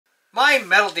My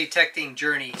metal detecting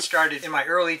journey started in my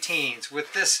early teens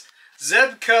with this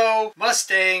Jetco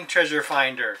Mustang Treasure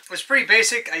Finder. It was pretty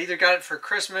basic. I either got it for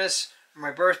Christmas or my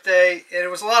birthday, and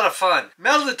it was a lot of fun.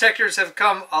 Metal detectors have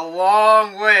come a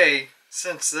long way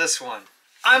since this one.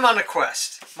 I'm on a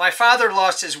quest. My father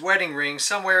lost his wedding ring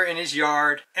somewhere in his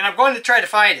yard, and I'm going to try to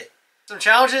find it. Some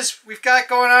challenges we've got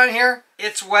going on here.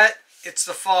 It's wet, it's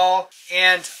the fall,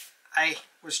 and I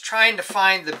was trying to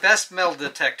find the best metal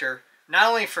detector, not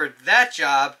only for that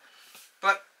job,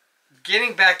 but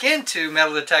getting back into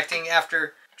metal detecting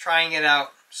after trying it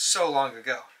out so long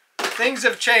ago. Things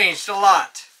have changed a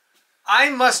lot. I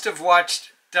must have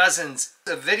watched dozens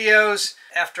of videos.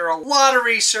 After a lot of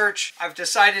research, I've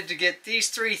decided to get these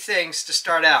three things to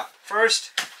start out.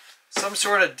 First, some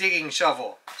sort of digging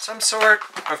shovel, some sort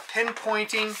of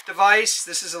pinpointing device.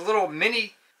 This is a little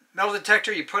mini metal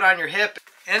detector you put on your hip.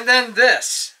 And then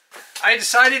this. I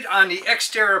decided on the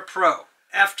X-Terra Pro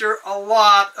after a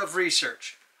lot of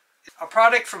research. A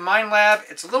product from Minelab.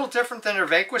 It's a little different than their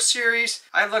Vanquish series.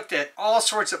 I looked at all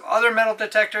sorts of other metal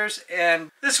detectors,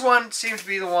 and this one seemed to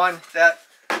be the one that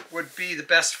would be the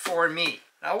best for me.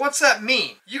 Now, what's that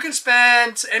mean? You can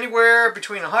spend anywhere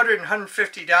between $100 and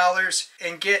 $150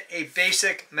 and get a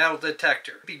basic metal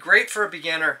detector. It'd be great for a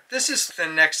beginner. This is the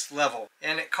next level,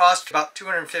 and it costs about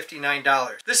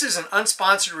 $259. This is an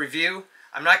unsponsored review.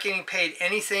 I'm not getting paid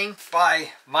anything by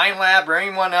Minelab or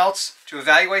anyone else to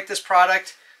evaluate this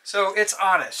product, so it's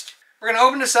honest. We're going to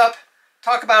open this up,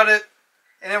 talk about it,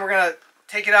 and then we're going to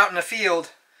take it out in the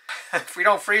field. If we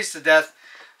don't freeze to death,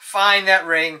 find that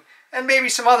ring and maybe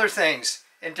some other things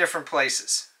in different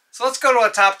places. So let's go to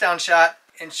a top-down shot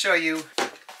and show you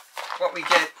what we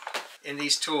get in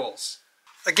these tools.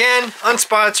 Again,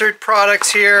 unsponsored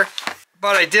products here,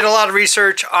 but I did a lot of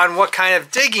research on what kind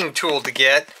of digging tool to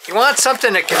get. You want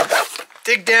something that can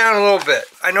dig down a little bit.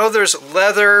 I know there's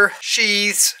leather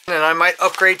sheaths, and I might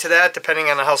upgrade to that depending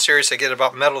on how serious I get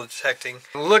about metal detecting.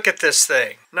 Look at this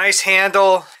thing. Nice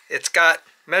handle. It's got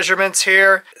measurements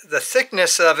here. The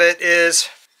thickness of it is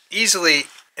easily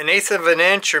 1/8 of an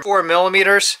inch or 4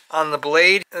 millimeters on the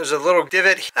blade. There's a little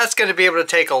divot. That's going to be able to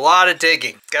take a lot of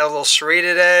digging. Got a little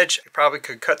serrated edge. You probably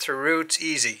could cut through roots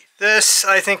easy. This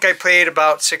I think I paid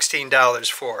about $16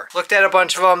 for. Looked at a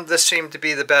bunch of them. This seemed to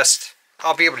be the best.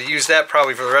 I'll be able to use that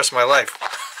probably for the rest of my life.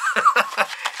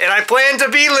 And I plan to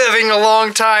be living a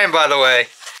long time, by the way.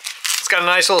 It's got a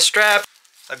nice little strap.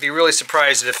 I'd be really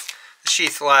surprised if the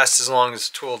sheath lasts as long as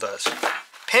the tool does.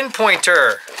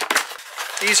 Pinpointer.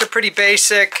 These are pretty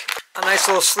basic. A nice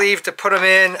little sleeve to put them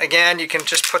in. Again, you can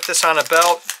just put this on a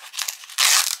belt.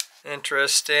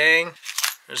 Interesting.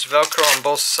 There's Velcro on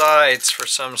both sides for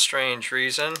some strange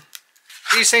reason.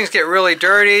 These things get really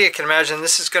dirty. I can imagine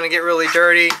this is going to get really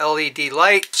dirty. LED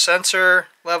light, sensor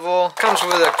level. Comes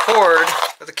with a cord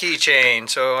with a keychain.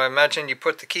 So I imagine you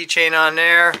put the keychain on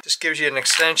there. This gives you an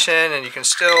extension and you can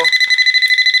still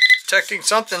detecting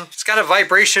something. It's got a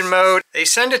vibration mode. They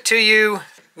send it to you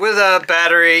with a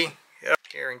battery.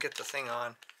 Here and get the thing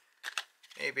on.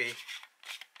 Maybe.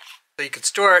 So you could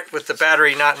store it with the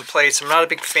battery not in place. I'm not a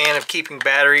big fan of keeping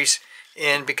batteries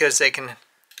in because they can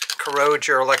corrode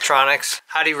your electronics.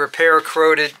 How do you repair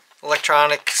corroded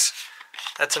electronics?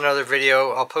 That's another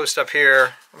video I'll post up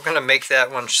here. I'm going to make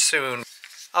that one soon.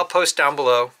 I'll post down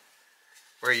below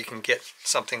where you can get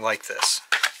something like this.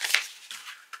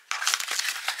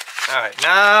 Alright,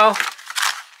 now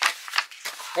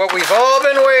what we've all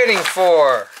been waiting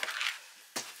for.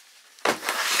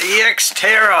 The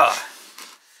X-Terra.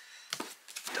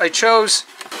 I chose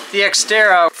the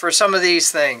X-Terra for some of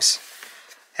these things.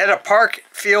 Had a park,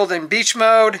 field, and beach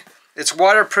mode. It's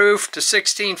waterproof to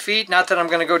 16 feet. Not that I'm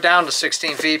going to go down to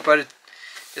 16 feet, but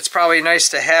it's probably nice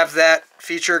to have that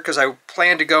feature because I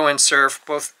plan to go and surf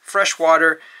both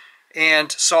freshwater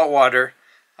and saltwater.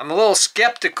 I'm a little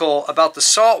skeptical about the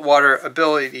saltwater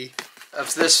ability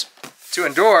of this to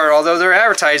endure, although they're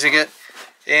advertising it.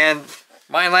 And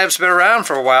Minelab's been around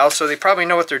for a while, so they probably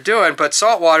know what they're doing. But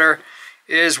saltwater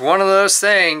is one of those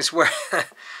things where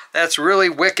that's really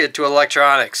wicked to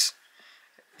electronics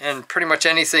and pretty much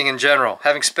anything in general.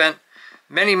 Having spent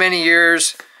many, many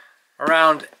years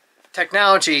around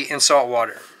technology in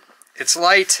saltwater. It's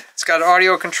light, it's got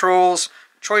audio controls,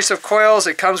 choice of coils.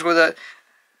 It comes with a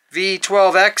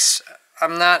V12X.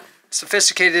 I'm not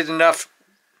sophisticated enough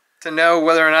to know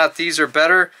whether or not these are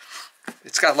better.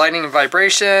 It's got lightning and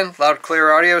vibration, loud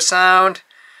clear audio sound,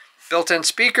 built-in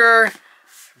speaker.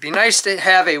 It'd be nice to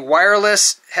have a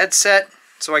wireless headset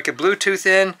so I could Bluetooth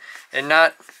in and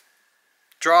not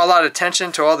draw a lot of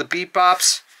attention to all the beep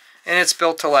bops. And it's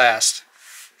built to last.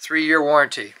 3-year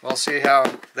warranty. We'll see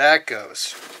how that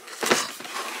goes.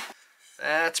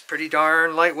 That's pretty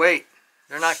darn lightweight.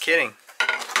 They're not kidding.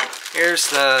 Here's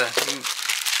the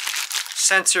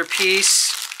sensor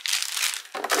piece.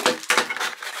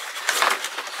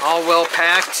 All well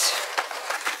packed.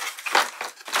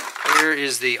 Here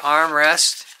is the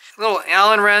armrest. A little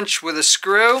Allen wrench with a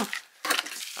screw.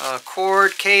 A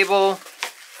cord, cable.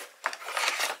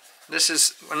 This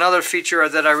is another feature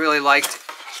that I really liked.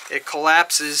 It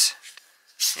collapses.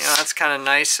 You know, that's kind of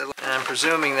nice. And I'm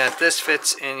presuming that this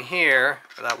fits in here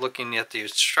without looking at the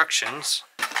instructions.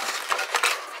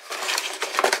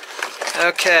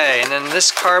 Okay, and then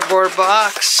this cardboard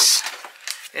box.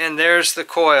 And there's the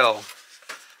coil.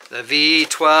 The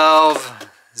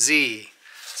V12Z.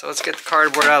 So let's get the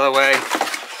cardboard out of the way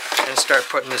and start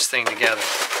putting this thing together.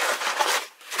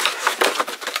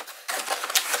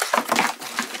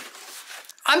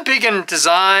 I'm big in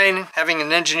design, having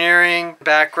an engineering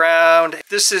background.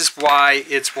 This is why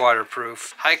it's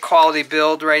waterproof. High quality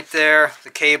build right there.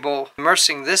 The cable.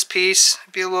 Immersing this piece,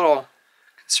 I'd be a little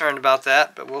concerned about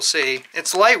that, but we'll see.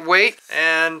 It's lightweight,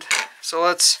 and so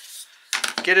let's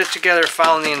get it together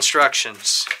following the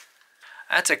instructions.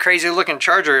 That's a crazy looking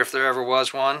charger if there ever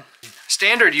was one.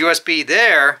 Standard USB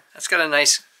there. That's got a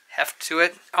nice heft to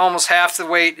it. Almost half the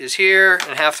weight is here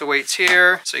and half the weight's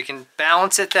here, so you can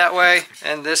balance it that way.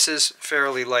 And this is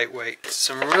fairly lightweight.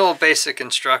 Some real basic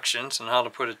instructions on how to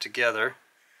put it together.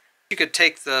 You could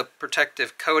take the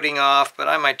protective coating off, but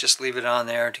I might just leave it on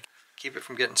there to keep it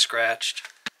from getting scratched.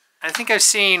 I think I've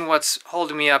seen what's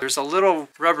holding me up. There's a little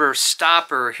rubber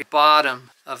stopper at the bottom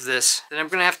of this that I'm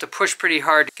going to have to push pretty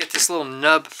hard to get this little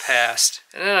nub past.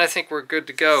 And then I think we're good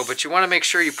to go, but you want to make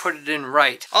sure you put it in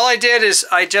right. All I did is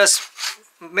I just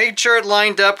made sure it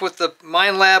lined up with the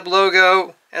Minelab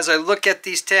logo as I look at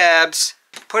these tabs.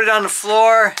 Put it on the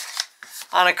floor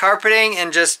on a carpeting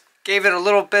and just gave it a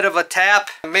little bit of a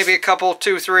tap. Maybe a couple,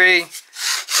 2, 3,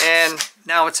 and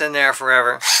now it's in there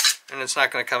forever and it's not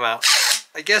going to come out.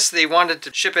 I guess they wanted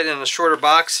to ship it in a shorter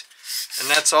box, and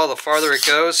that's all the farther it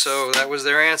goes, so that was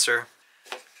their answer.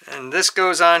 And this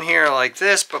goes on here like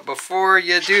this, but before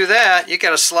you do that, you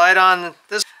gotta slide on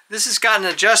this. This has got an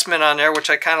adjustment on there, which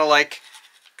I kind of like,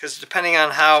 because depending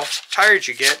on how tired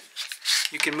you get,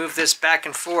 you can move this back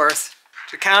and forth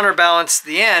to counterbalance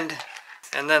the end,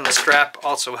 and then the strap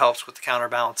also helps with the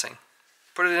counterbalancing.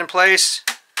 Put it in place,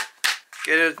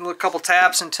 get it a couple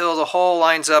taps until the hole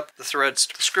lines up the threads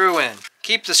to screw in.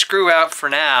 Keep the screw out for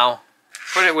now.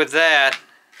 Put it with that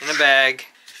in a bag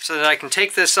so that I can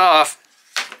take this off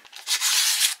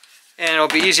and it'll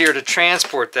be easier to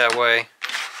transport that way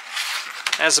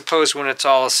as opposed to when it's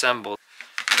all assembled.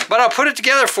 But I'll put it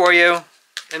together for you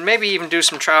and maybe even do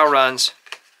some trial runs.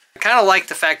 I kind of like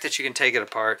the fact that you can take it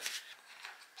apart.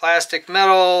 Plastic,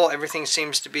 metal, everything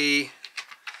seems to be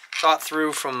thought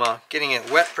through from a getting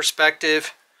it wet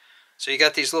perspective. So you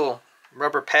got these little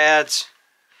rubber pads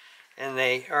and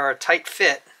they are a tight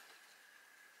fit.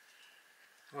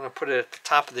 I'm going to put it at the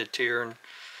top of the tier and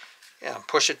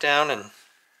push it down and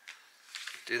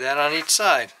do that on each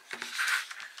side.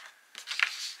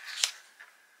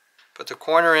 Put the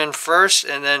corner in first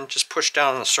and then just push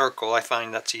down in the circle. I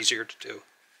find that's easier to do.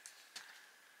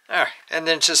 Alright, and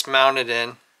then just mount it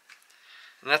in.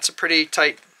 And that's a pretty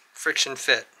tight friction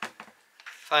fit.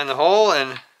 Find the hole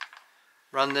and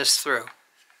run this through.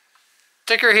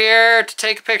 Sticker here to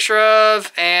take a picture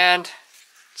of, and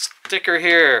sticker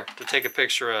here to take a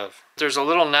picture of. There's a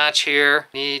little notch here.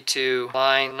 Need to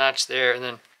line notch there and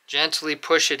then gently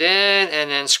push it in and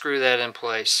then screw that in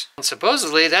place. And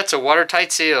supposedly that's a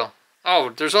watertight seal.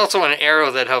 Oh, there's also an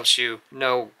arrow that helps you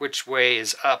know which way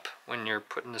is up when you're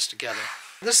putting this together.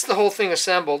 This is the whole thing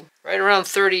assembled, right around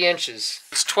 30 inches.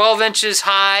 It's 12 inches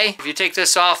high. If you take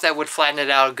this off, that would flatten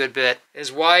it out a good bit.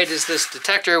 As wide as this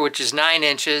detector, which is 9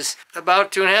 inches,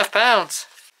 about 2.5 pounds.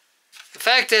 The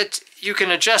fact that you can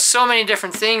adjust so many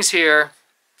different things here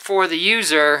for the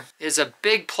user is a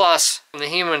big plus from the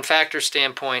human factor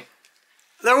standpoint.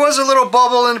 There was a little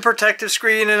bubble in the protective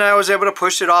screen and I was able to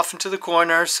push it off into the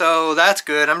corner, so that's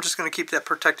good. I'm just going to keep that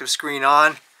protective screen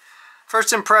on.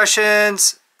 First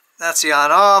impressions, that's the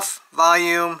on-off,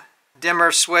 volume,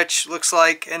 dimmer switch looks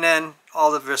like, and then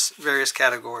all the various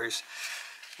categories,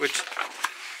 which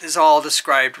is all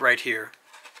described right here.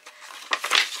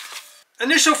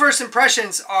 Initial first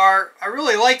impressions are, I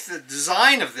really like the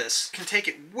design of this. You can take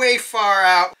it way far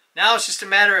out. Now it's just a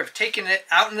matter of taking it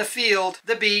out in the field,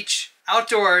 the beach,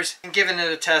 outdoors, and giving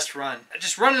it a test run.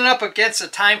 Just running up against a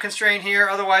time constraint here,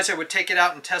 otherwise I would take it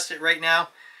out and test it right now.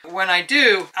 When I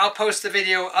do, I'll post the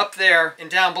video up there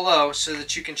and down below so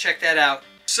that you can check that out.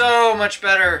 So much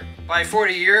better by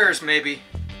 40 years maybe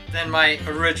than my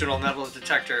original metal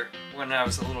detector when I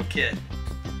was a little kid.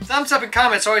 Thumbs up and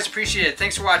comments, always appreciated.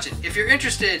 Thanks for watching. If you're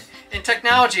interested in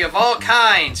technology of all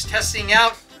kinds, testing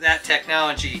out that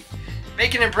technology,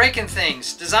 making and breaking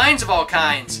things, designs of all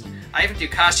kinds, I even do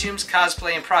costumes,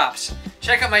 cosplay, and props.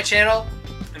 Check out my channel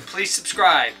and please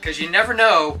subscribe, because you never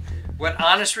know what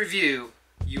honest review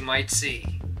you might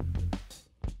see.